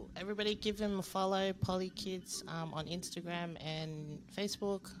 cool. Everybody give him a follow, Polykids, on Instagram and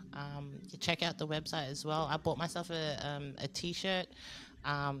Facebook. You check out the website as well. I bought myself a t-shirt,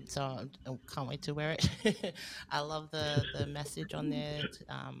 so I can't wait to wear it. I love the message on there.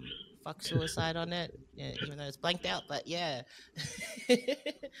 Fuck suicide on it, yeah, even though it's blanked out. But yeah,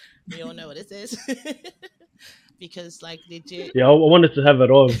 we all know what it says. Because like legit, Yeah, I wanted to have it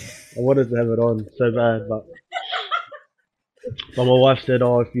on. I wanted to have it on so bad, but But my wife said,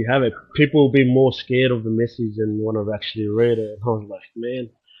 "Oh, if you have it, people will be more scared of the message than want to actually read it." And I was like, "Man,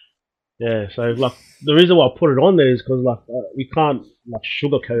 yeah." So like the reason why I put it on there is because like we can't like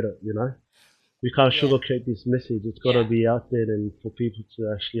sugarcoat it, you know. We can't Yeah. sugarcoat this message. It's got to Yeah. be out there and for people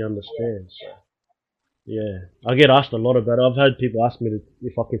to actually understand. So yeah, I get asked a lot about it. I've had people ask me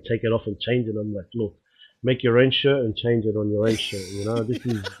if I can take it off and change it. I'm like, look, make your own shirt and change it on your own shirt. You know, this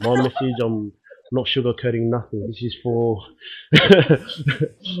is my message. I'm not sugarcoating nothing. This is for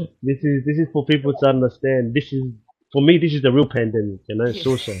this is for people to understand. This is for me. This is the real pandemic. You know, Yeah.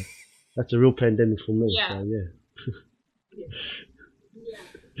 suicide. That's a real pandemic for me. Yeah. So yeah.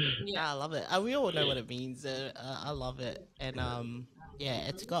 Yeah. I love it. We all know what it means. I love it, and yeah,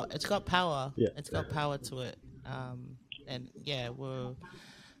 it's got power. Yeah, It's got power to it. And yeah, we're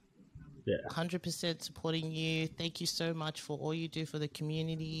yeah. 100% supporting you. Thank you so much for all you do for the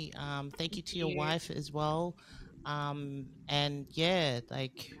community. Thank you to your You. wife as well. And yeah,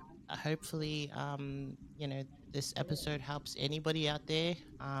 like hopefully, you know, this episode helps anybody out there.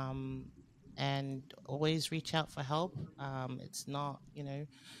 And always reach out for help. It's not, you know,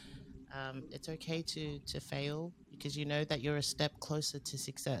 it's okay to fail because you know that you're a step closer to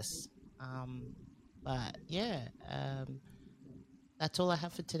success. Um, but yeah, that's all I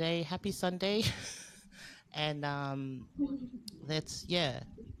have for today. Happy Sunday. And let's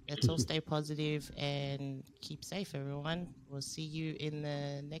all stay positive and keep safe, everyone. We'll see you in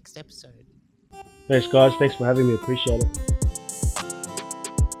the next episode. Thanks, guys. Thanks for having me. Appreciate it.